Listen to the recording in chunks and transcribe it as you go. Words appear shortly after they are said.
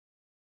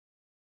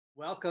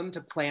Welcome to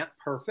Plant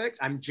Perfect.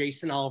 I'm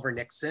Jason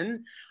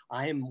Oliver-Nixon.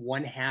 I am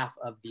one half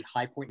of the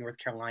High Point, North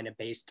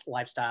Carolina-based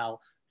lifestyle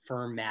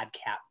firm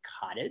Madcap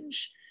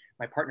Cottage.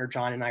 My partner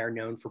John and I are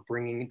known for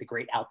bringing the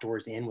great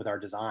outdoors in with our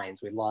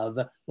designs. We love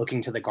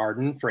looking to the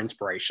garden for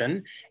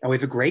inspiration. And we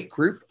have a great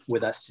group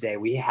with us today.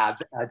 We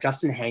have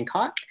Justin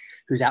Hancock,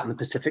 who's out in the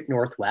Pacific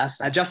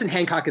Northwest. Justin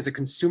Hancock is a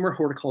consumer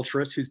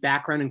horticulturist whose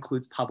background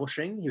includes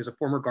publishing. He was a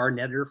former garden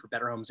editor for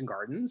Better Homes and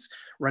Gardens,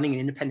 running an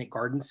independent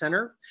garden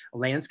center,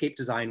 landscape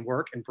design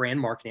work, and brand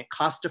marketing at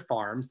Costa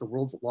Farms, the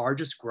world's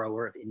largest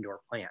grower of indoor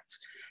plants.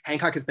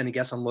 Hancock has been a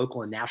guest on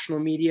local and national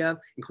media,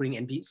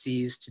 including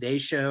NBC's Today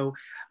Show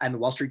and the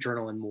Wall Street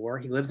Journal and more.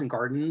 He lives in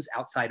gardens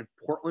outside of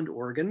Portland,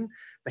 Oregon,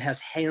 but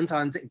has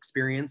hands-on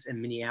experience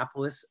in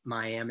Minneapolis,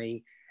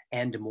 Miami,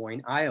 and Des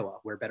Moines, Iowa,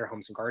 where Better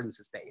Homes and Gardens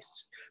is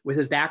based. With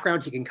his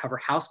background, he can cover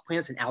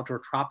houseplants and outdoor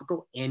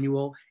tropical,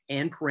 annual,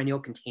 and perennial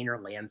container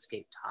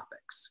landscape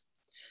topics.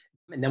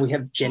 And then we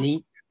have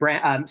Jenny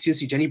Brown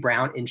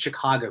in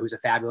Chicago, who's a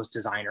fabulous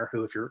designer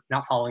who, if you're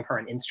not following her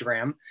on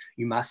Instagram,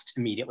 you must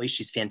immediately.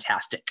 She's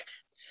fantastic.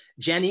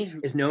 Jenny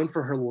is known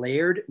for her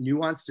layered,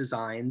 nuanced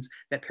designs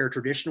that pair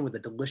tradition with a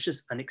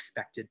delicious,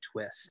 unexpected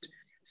twist.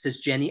 Says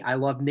Jenny, I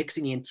love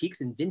mixing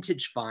antiques and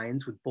vintage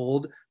finds with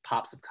bold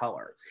pops of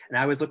color. And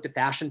I always look to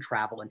fashion,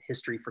 travel, and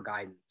history for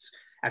guidance.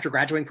 After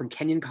graduating from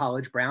Kenyon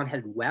College, Brown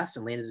headed west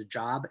and landed a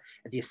job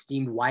at the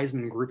esteemed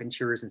Wiseman Group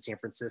Interiors in San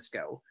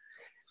Francisco.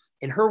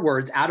 In her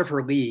words, out of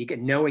her league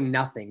and knowing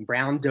nothing,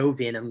 Brown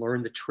dove in and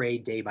learned the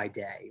trade day by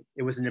day.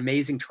 It was an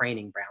amazing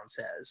training, Brown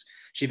says.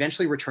 She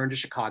eventually returned to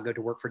Chicago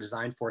to work for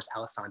design force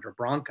Alessandra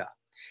Branca.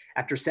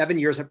 After 7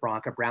 years at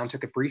Branca, Brown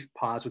took a brief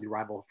pause with the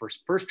arrival of her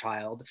first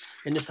child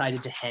and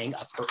decided to hang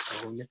up her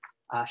own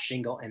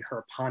shingle, and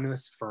her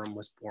eponymous firm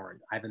was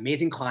born. I have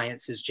amazing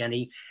clients, says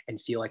Jenny,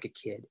 and feel like a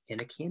kid in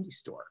a candy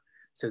store.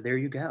 So there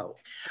you go.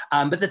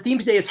 But the theme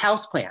today is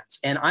houseplants,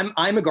 and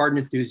I'm a garden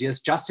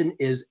enthusiast. Justin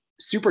is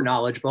super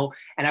knowledgeable,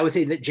 and I would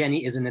say that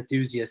Jenny is an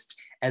enthusiast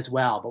as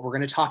well. But we're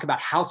going to talk about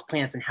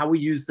houseplants and how we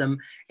use them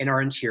in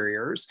our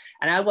interiors.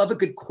 And I love a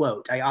good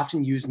quote. I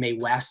often use Mae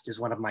West as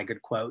one of my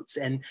good quotes.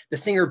 And the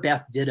singer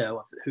Beth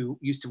Ditto, who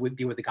used to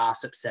be with the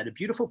Gossip, said, "A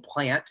beautiful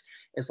plant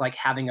is like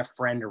having a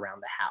friend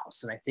around the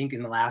house." And I think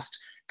in the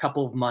last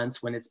couple of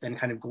months, when it's been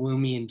kind of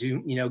gloomy and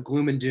doom,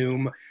 gloom and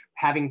doom,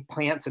 having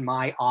plants in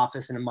my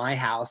office and in my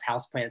house,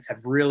 houseplants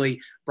have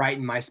really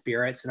brightened my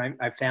spirits. And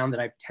I've found that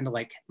I tend to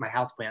like my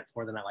houseplants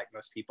more than I like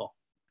most people.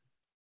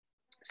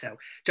 So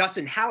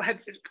Justin,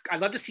 I'd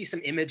love to see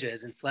some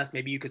images, and Celeste,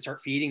 maybe you could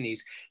start feeding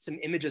these, some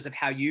images of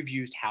how you've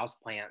used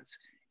houseplants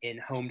in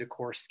home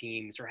decor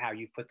schemes, or how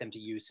you've put them to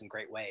use in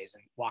great ways,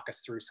 and walk us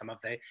through some of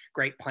the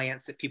great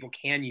plants that people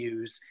can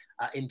use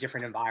in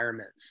different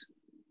environments.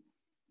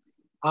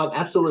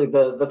 Absolutely.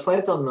 The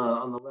plant on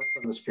the left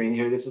on the screen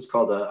here, this is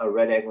called a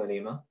red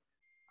aglaonema.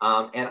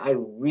 And I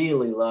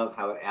really love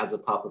how it adds a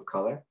pop of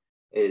color.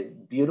 It's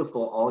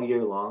beautiful all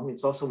year long.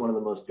 It's also one of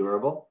the most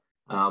durable.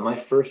 My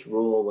first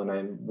rule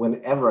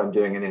whenever I'm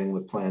doing anything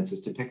with plants is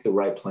to pick the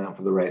right plant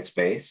for the right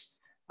space.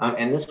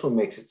 And this one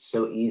makes it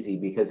so easy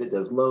because it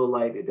does low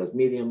light, it does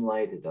medium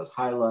light, it does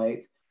high light,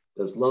 it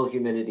does low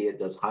humidity, it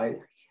does high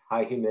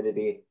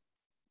humidity.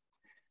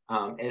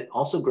 And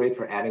also great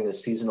for adding a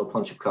seasonal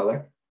punch of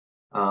color.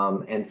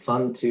 And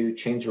fun to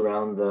change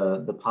around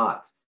the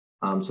pot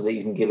so that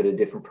you can give it a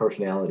different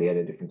personality at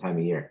a different time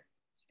of year.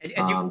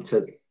 And do you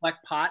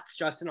collect pots,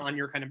 Justin, on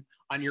your travels?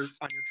 I mean,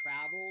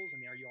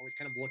 are you always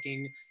kind of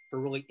looking for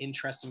really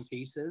interesting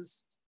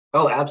pieces?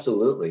 Oh,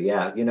 absolutely,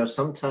 yeah.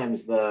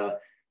 Sometimes the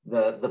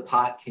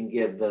pot can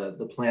give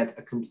the plant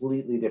a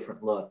completely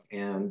different look.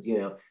 And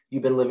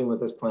you've been living with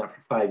this plant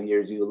for 5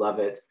 years, you love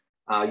it.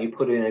 You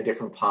put it in a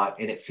different pot,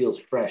 and it feels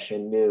fresh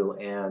and new,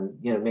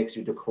 and makes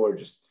your decor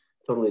just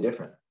totally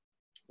different.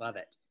 Love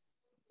it.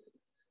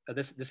 Oh,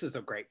 this is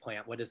a great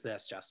plant. What is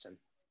this, Justin?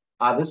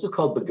 This is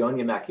called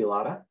Begonia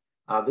maculata.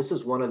 This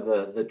is one of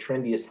the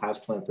trendiest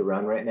houseplants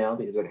around right now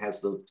because it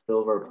has the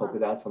silver polka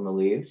dots on the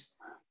leaves.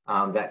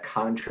 That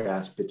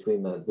contrast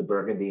between the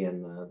burgundy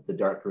and the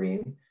dark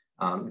green,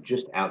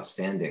 just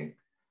outstanding.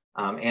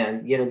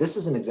 And this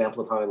is an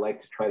example of how I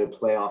like to try to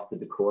play off the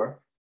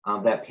decor.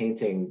 That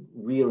painting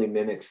really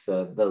mimics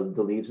the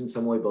leaves in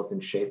some way, both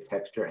in shape,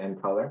 texture,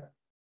 and color.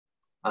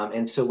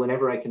 And so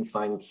whenever I can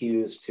find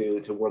cues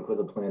to work with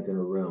a plant in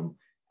a room,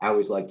 I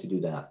always like to do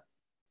that.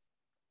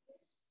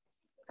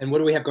 And what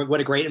do we have?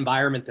 What a great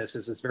environment this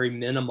is. It's very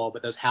minimal,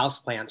 but those house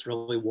plants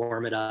really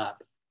warm it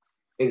up.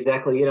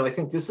 Exactly. I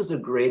think this is a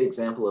great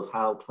example of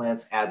how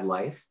plants add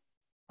life.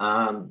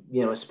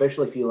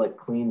 Especially if you like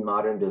clean,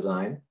 modern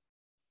design.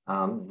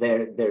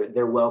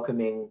 They're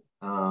welcoming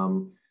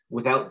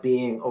without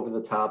being over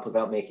the top,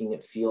 without making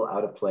it feel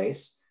out of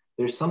place.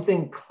 There's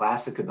something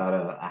classic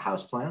about a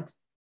house plant.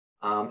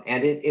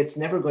 And it's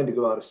never going to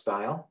go out of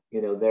style.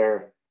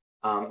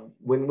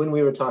 When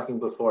we were talking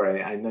before,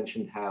 I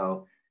mentioned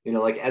how,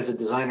 like as a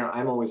designer,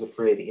 I'm always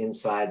afraid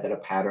inside that a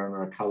pattern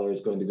or a color is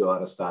going to go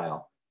out of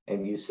style.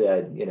 And you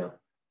said,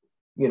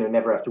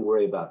 never have to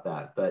worry about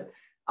that. But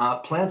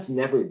Plants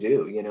never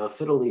do. You know,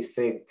 fiddle leaf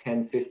fig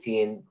 10,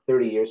 15,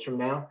 30 years from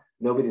now,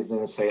 nobody's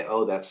going to say,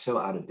 oh, that's so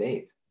out of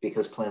date,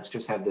 because plants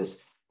just have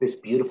this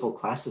beautiful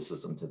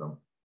classicism to them.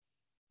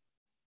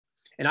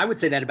 And I would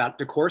say that about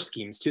decor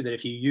schemes too, that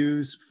if you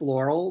use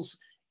florals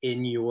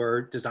in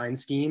your design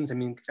schemes, I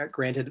mean,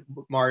 granted,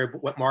 what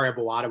Mario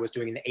Boada was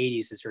doing in the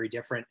 80s is very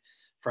different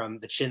from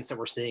the chintz that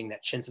we're seeing.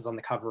 That chintz is on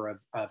the cover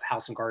of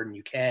House and Garden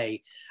UK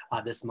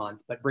this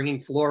month. But bringing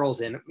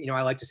florals in, you know,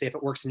 I like to say if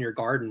it works in your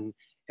garden,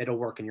 it'll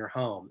work in your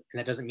home. And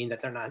that doesn't mean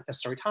that they're not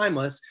necessarily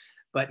timeless,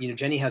 but, you know,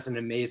 Jenny has an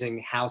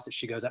amazing house that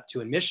she goes up to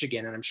in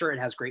Michigan, and I'm sure it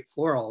has great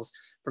florals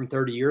from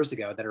 30 years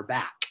ago that are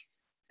back.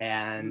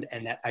 And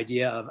that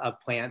idea of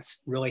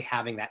plants really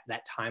having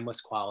that timeless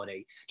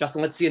quality.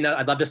 Justin, let's see another.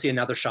 I'd love to see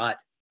another shot.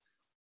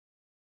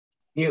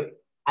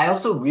 I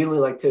also really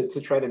like to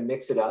try to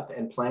mix it up,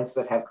 and plants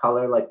that have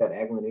color, like that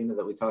aglaonema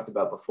that we talked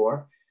about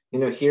before. You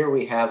know, here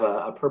we have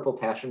a purple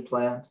passion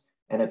plant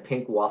and a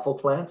pink waffle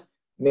plant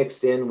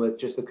mixed in with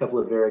just a couple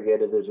of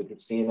variegated. There's a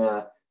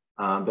dracaena,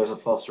 there's a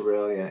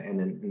falsarilia,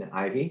 and an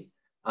ivy,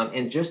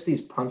 and just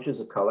these punches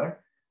of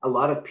color. A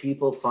lot of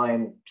people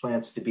find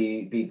plants to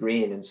be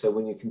green, and so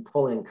when you can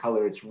pull in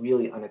color, it's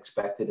really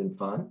unexpected and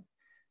fun.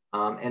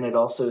 And it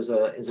also is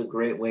a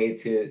great way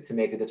to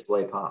make a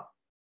display pop.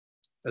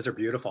 Those are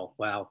beautiful.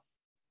 Wow.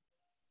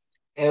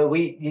 And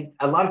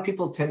a lot of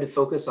people tend to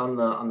focus on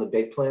the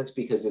big plants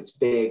because it's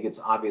big, it's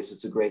obvious,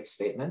 it's a great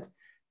statement.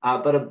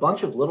 But a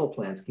bunch of little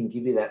plants can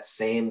give you that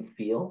same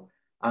feel.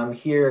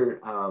 Here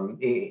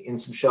in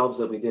some shelves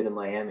that we did in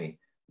Miami,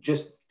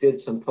 just did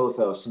some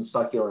pothos, some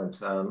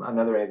succulents,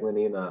 another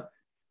aglaonema,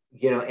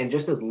 you know, and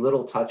just as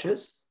little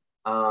touches,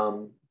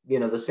 you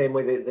know, the same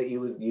way that you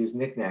would use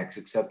knickknacks,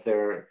 except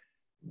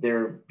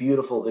they're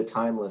beautiful, they're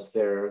timeless,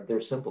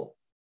 they're simple.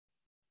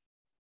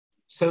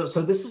 So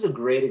this is a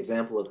great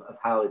example of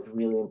how it's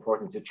really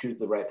important to choose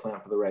the right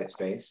plant for the right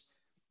space.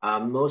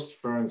 Most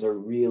ferns are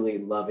really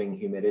loving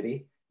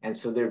humidity, and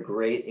so they're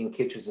great in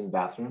kitchens and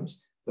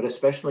bathrooms, but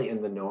especially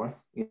in the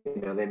north, you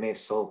know, they may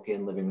sulk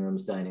in living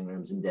rooms, dining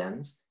rooms, and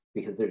dens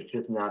because there's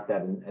just not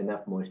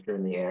enough moisture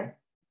in the air.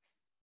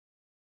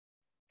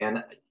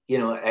 And, you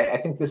know, I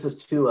think this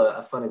is too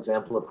a fun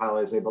example of how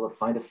I was able to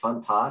find a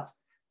fun pot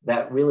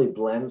that really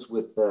blends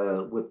with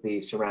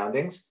the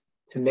surroundings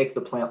to make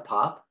the plant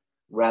pop,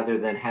 rather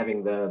than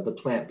having the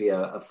plant be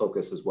a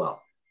focus as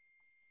well.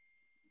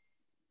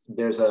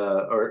 There's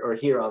or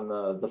here on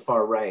the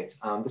far right,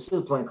 this is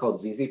a plant called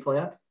ZZ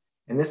plant.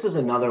 And this is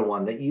another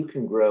one that you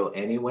can grow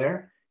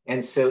anywhere.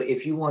 And so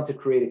if you want to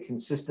create a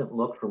consistent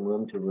look from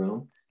room to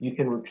room, you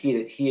can repeat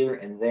it here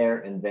and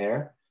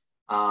there,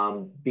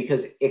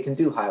 because it can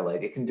do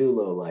highlight, it can do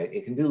low light,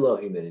 it can do low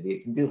humidity,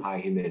 it can do high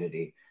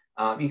humidity.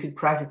 You could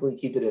practically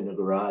keep it in a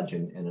garage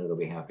and it'll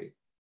be happy.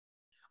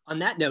 On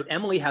that note,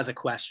 Emily has a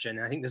question,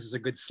 and I think this is a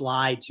good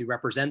slide to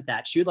represent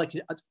that. She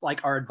would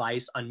like our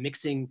advice on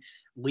mixing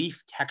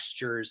leaf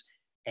textures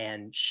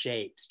and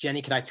shapes.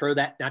 Jenny, can I throw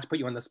that, not to put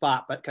you on the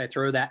spot, but can I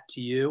throw that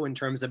to you in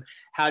terms of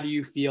how do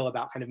you feel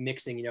about kind of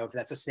mixing, you know, if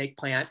that's a snake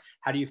plant,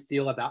 how do you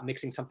feel about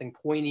mixing something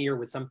pointier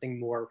with something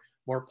more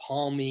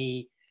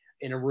palmy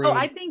in a room? Oh,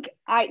 I think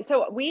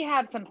so we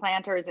have some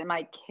planters in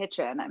my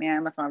kitchen. I mean, I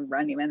almost want to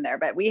run you in there,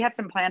 but we have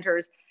some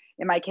planters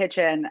in my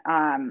kitchen.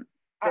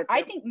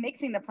 I think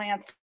mixing the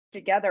plants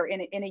together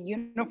in a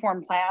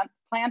uniform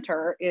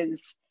planter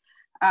is,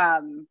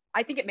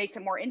 I think it makes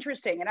it more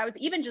interesting. And I was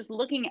even just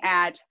looking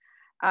at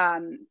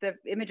the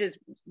images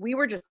we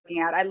were just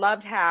looking at. I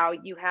loved how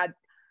you had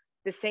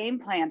the same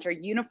planter,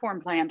 uniform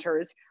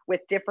planters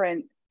with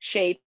different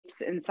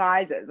shapes and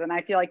sizes. And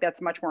I feel like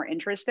that's much more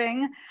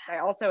interesting. I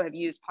also have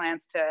used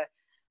plants to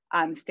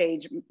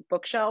stage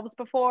bookshelves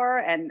before.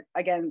 And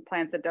again,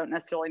 plants that don't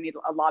necessarily need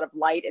a lot of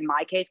light in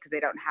my case, because they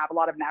don't have a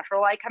lot of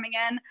natural light coming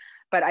in.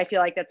 But I feel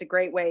like that's a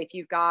great way if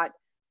you've got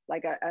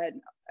like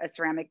a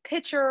ceramic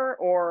pitcher,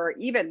 or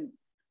even,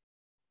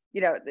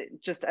 you know,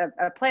 just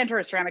a planter,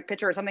 a ceramic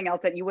pitcher, or something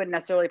else that you wouldn't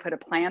necessarily put a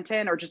plant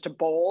in, or just a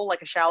bowl,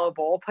 like a shallow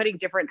bowl. Putting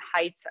different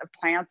heights of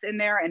plants in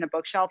there in a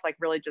bookshelf, like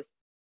really just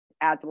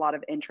adds a lot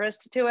of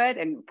interest to it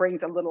and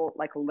brings a little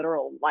like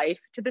literal life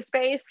to the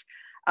space,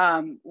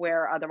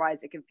 where otherwise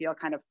it can feel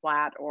kind of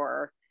flat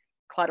or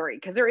cluttery.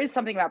 Because there is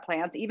something about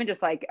plants, even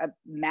just like a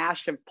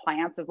mash of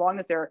plants, as long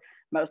as they're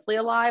mostly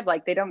alive,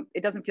 like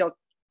it doesn't feel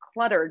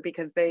cluttered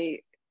because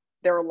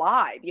they're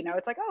alive, you know.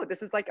 It's like, oh,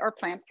 this is like our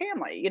plant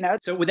family, you know.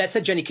 So with that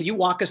said, Jenny, could you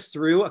walk us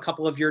through a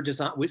couple of your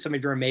some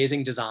of your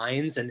amazing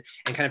designs, and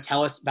kind of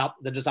tell us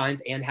about the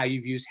designs and how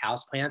you've used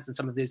houseplants and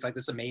some of these, like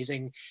this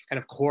amazing kind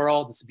of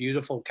coral, this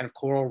beautiful kind of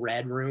coral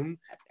red room?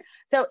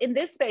 So in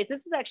this space,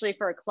 this is actually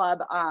for a club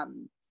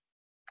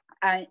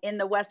in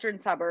the western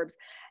suburbs.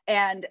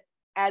 And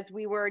as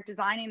we were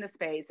designing the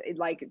space,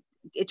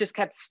 it just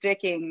kept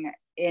sticking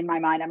in my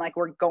mind. I'm like,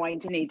 we're going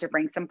to need to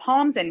bring some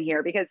palms in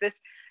here, because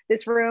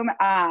this room,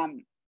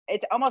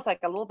 it's almost like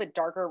a little bit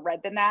darker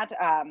red than that,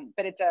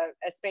 but it's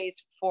a space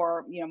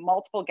for, you know,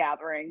 multiple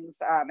gatherings,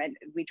 and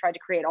we tried to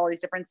create all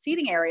these different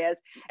seating areas.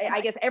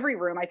 I guess every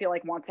room I feel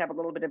like wants to have a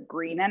little bit of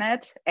green in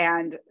it,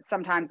 and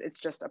sometimes it's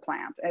just a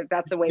plant. If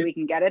that's the way we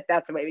can get it,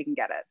 that's the way we can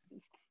get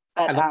it.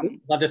 But I'd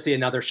love to see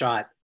another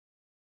shot.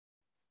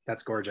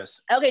 That's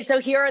gorgeous. Okay, so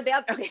here are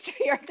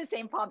the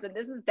same palms, and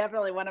this is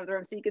definitely one of the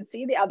rooms. So you can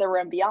see the other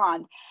room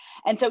beyond.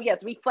 And so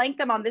yes, we flank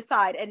them on this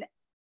side, and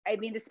I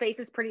mean the space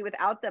is pretty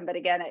without them, but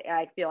again,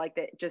 I feel like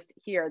that just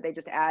here they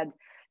just add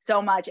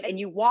so much. And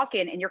you walk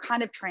in, and you're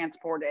kind of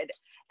transported.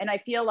 And I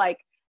feel like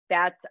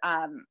that's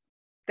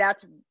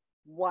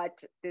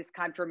what this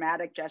kind of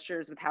dramatic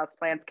gestures with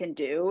houseplants can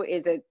do.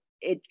 Is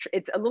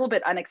it's a little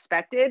bit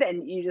unexpected,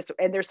 and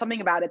there's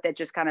something about it that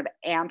just kind of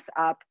amps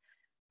up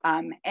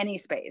any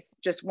space.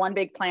 Just one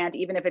big plant,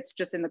 even if it's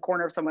just in the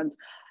corner of someone's,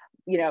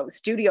 you know,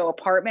 studio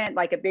apartment,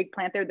 like a big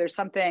plant there's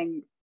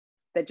something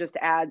that just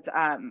adds.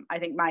 I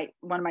think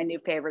one of my new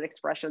favorite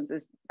expressions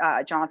is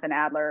Jonathan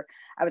Adler.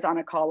 I was on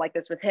a call like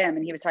this with him,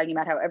 and he was talking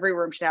about how every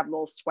room should have a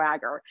little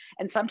swagger,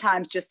 and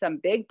sometimes just some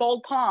big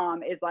bold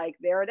palm is like,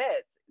 there it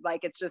is,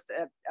 like it's just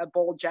a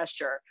bold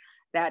gesture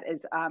that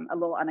is a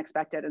little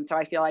unexpected. And so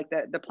I feel like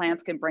the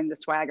plants can bring the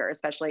swagger,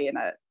 especially in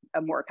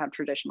a more kind of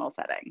traditional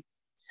setting.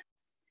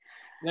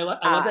 I love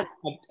that.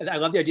 I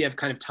love the idea of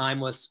kind of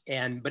timeless,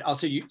 but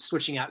also you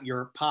switching out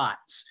your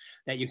pots,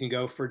 that you can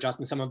go for.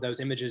 Justin, some of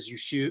those images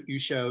you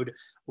showed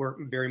were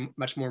very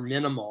much more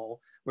minimal,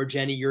 where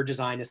Jenny, your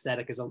design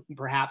aesthetic is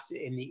perhaps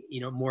in the,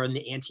 you know, more in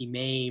the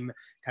anti-mame,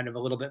 kind of a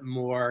little bit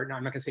more,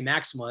 I'm not going to say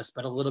maximalist,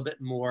 but a little bit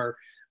more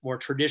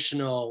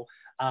traditional,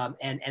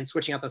 and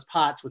switching out those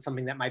pots with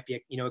something that might be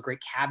a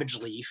great cabbage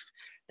leaf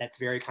that's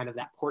very kind of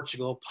that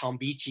Portugal Palm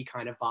Beachy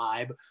kind of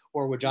vibe,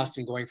 or with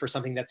Justin going for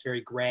something that's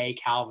very gray,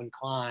 Calvin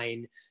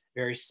Klein,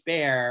 very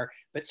spare,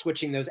 but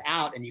switching those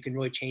out, and you can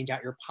really change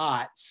out your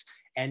pots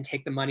and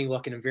take the money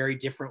look in a very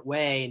different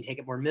way, and take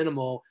it more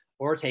minimal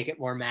or take it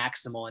more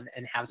maximal,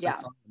 and have some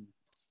fun.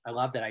 I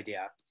love that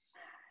idea.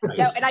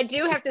 Yeah, and I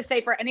do have to say,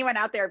 for anyone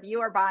out there, if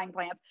you are buying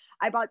plants,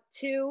 I bought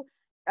 2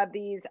 of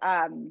these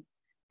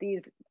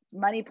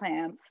money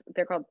plants.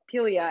 They're called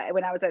Pelia,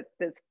 when I was at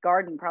this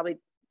garden probably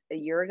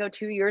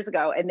 2 years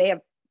ago, and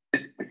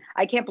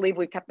I can't believe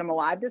we've kept them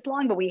alive this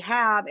long, but we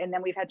have, and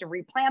then we've had to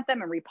replant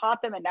them and repot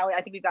them, and now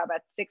I think we've got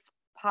about 6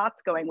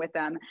 pots going with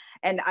them,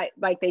 and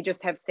they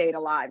just have stayed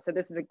alive. So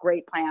this is a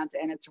great plant,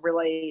 and it's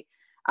really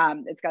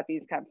it's got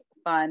these kind of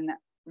fun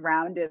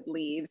rounded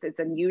leaves. It's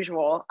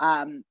unusual,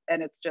 and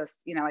it's just,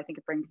 you know, I think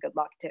it brings good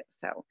luck too.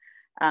 So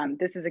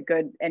this is a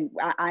good, and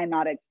I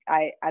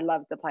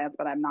love the plants,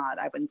 but I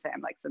wouldn't say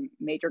I'm like some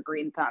major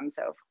green thumb.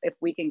 So if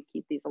we can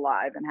keep these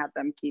alive and have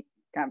them keep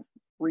kind of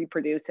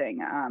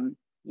reproducing,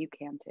 you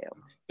can too.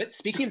 But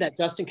speaking of that,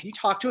 Justin, can you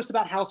talk to us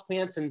about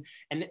houseplants, and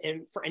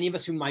for any of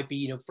us who might be,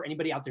 you know, for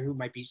anybody out there who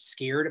might be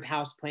scared of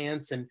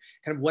houseplants, and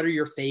kind of what are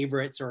your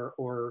favorites,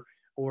 or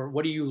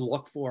what do you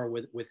look for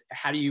with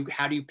how do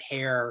you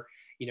pair,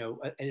 you know,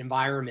 an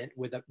environment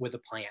with a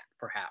plant,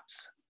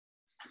 perhaps?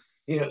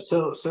 You know,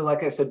 so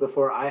like I said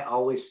before, I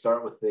always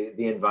start with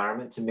the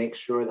environment to make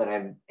sure that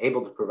I'm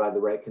able to provide the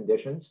right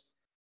conditions.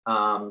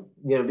 You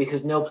know,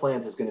 because no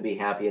plant is going to be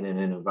happy in an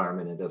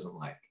environment it doesn't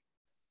like.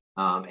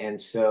 And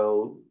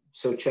so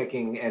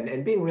checking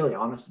and being really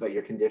honest about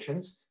your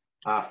conditions,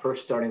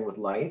 first starting with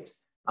light,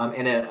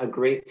 and a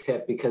great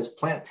tip, because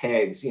plant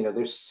tags, you know,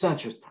 there's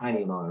such a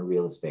tiny amount of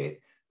real estate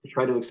to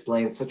try to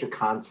explain such a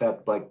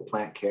concept like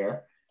plant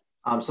care.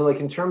 So like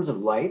in terms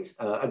of light,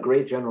 a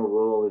great general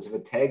rule is if a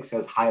tag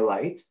says high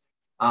light,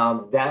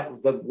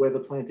 where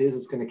the plant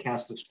is going to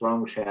cast a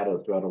strong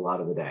shadow throughout a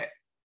lot of the day.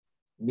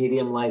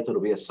 Medium light,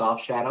 it'll be a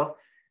soft shadow,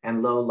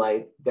 and low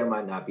light, there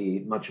might not be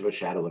much of a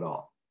shadow at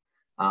all.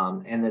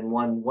 And then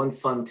one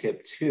fun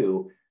tip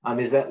too,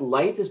 is that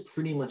light is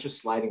pretty much a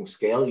sliding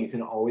scale. You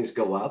can always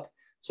go up.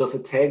 So if a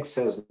tag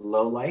says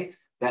low light,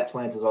 that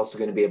plant is also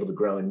going to be able to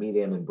grow in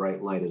medium and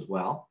bright light as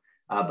well.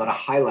 But a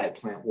highlight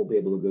plant will be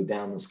able to go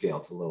down the scale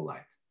to low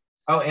light.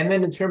 Oh, and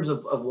then in terms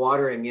of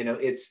watering, you know,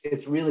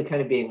 it's really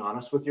kind of being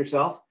honest with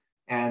yourself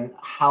and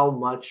how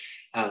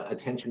much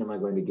attention am I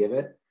going to give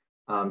it,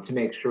 to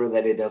make sure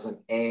that it doesn't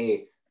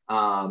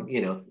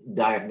you know,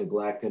 die of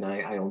neglect and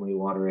I only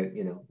water it,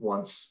 you know,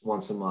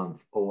 once a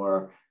month,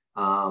 or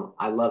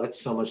I love it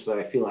so much that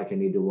I feel like I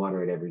need to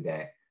water it every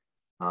day.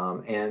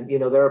 And you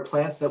know, there are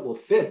plants that will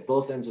fit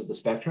both ends of the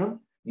spectrum.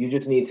 You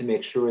just need to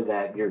make sure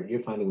that you're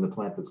finding the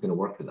plant that's going to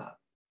work for that.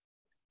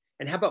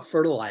 And how about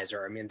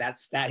fertilizer? I mean,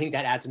 I think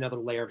that adds another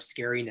layer of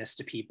scariness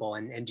to people.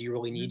 And do you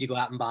really need to go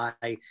out and buy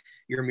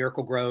your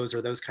Miracle Grows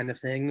or those kind of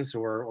things,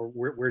 or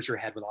where's your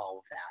head with all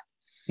of that?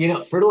 You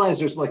know,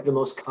 fertilizer is like the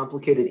most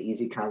complicated,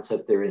 easy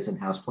concept there is in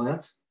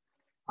houseplants,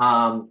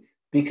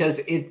 because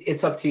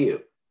it's up to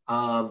you.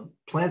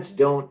 Plants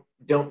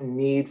don't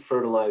need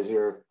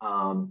fertilizer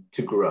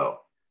to grow.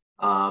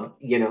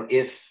 You know,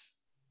 if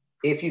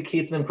you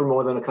keep them for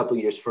more than a couple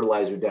of years,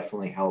 fertilizer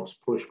definitely helps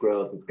push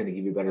growth. It's going to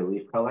give you better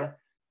leaf color.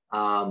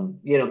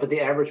 You know, but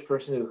the average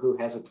person who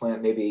has a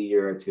plant maybe a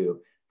year or two,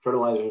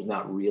 fertilizer is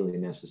not really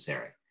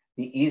necessary.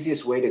 the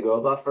easiest way to go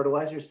about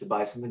fertilizer is to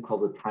buy something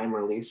called a time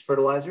release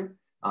fertilizer.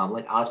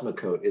 Like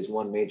Osmocote is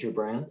one major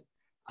brand.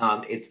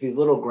 It's these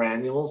little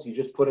granules. You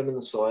just put them in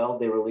the soil.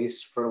 They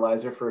release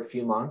fertilizer for a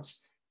few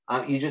months.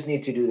 You just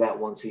need to do that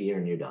once a year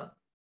and you're done.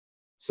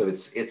 So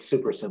it's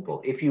super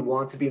simple. If you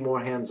want to be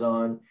more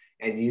hands-on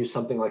and use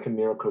something like a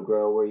Miracle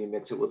Grow where you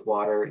mix it with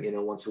water,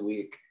 once a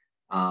week,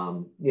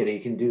 you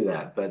can do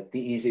that. But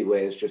the easy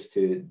way is just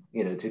to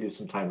do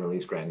some time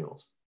release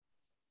granules.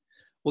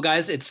 Well,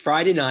 guys, it's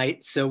Friday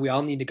night, so we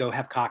all need to go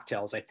have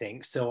cocktails, I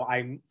think. So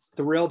I'm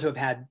thrilled to have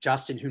had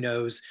Justin, who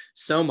knows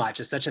so much,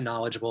 is such a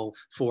knowledgeable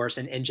force,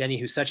 and Jenny,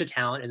 who's such a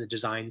talent in the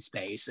design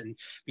space. And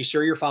be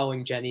sure you're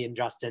following Jenny and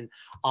Justin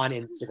on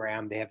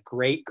Instagram. They have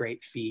great,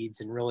 great feeds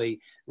and really,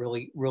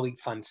 really, really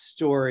fun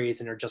stories,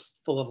 and are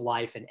just full of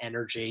life and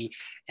energy.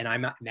 And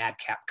I'm at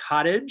Madcap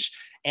Cottage.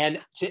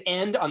 And to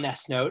end on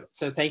this note,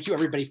 so thank you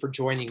everybody for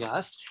joining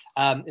us.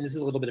 And this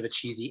is a little bit of a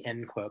cheesy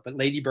end quote, but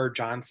Lady Bird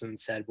Johnson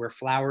said, "Where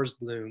flowers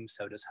bloom,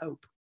 so does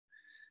hope."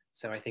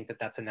 So I think that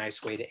that's a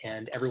nice way to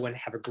end. Everyone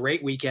have a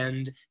great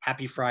weekend.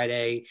 Happy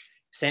Friday.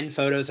 Send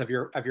photos of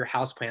your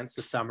houseplants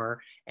this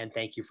summer. And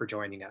thank you for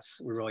joining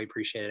us. We really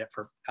appreciate it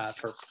for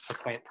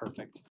Plant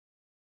Perfect.